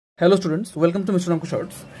Hello students, welcome to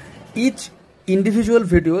mronkoshorts. Each individual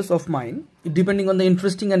videos of mine, depending on the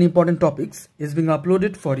interesting and important topics, is being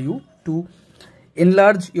uploaded for you to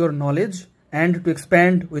enlarge your knowledge and to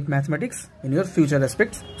expand with mathematics in your future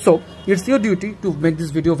aspects. So it's your duty to make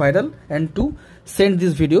this video viral and to send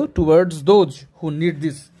this video towards those who need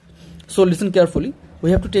this. So listen carefully.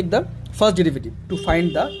 We have to take the first derivative to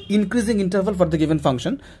find the increasing interval for the given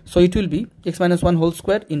function. So it will be x minus 1 whole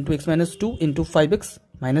square into x minus 2 into 5x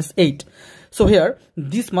minus 8. So here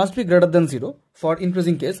this must be greater than 0 for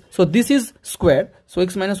increasing case. So this is square, so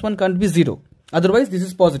x minus 1 can't be 0, otherwise this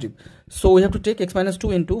is positive. So we have to take x minus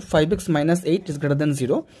 2 into 5x minus 8 is greater than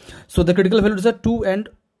 0. So the critical values are 2 and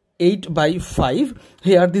 8 by 5.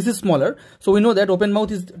 Here this is smaller, so we know that open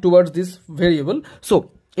mouth is towards this variable.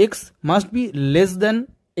 So x must be less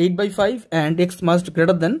than 8 by 5 and x must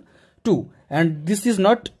greater than 2, and this is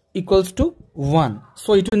not equals to 1.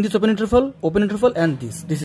 So it in this open interval and this is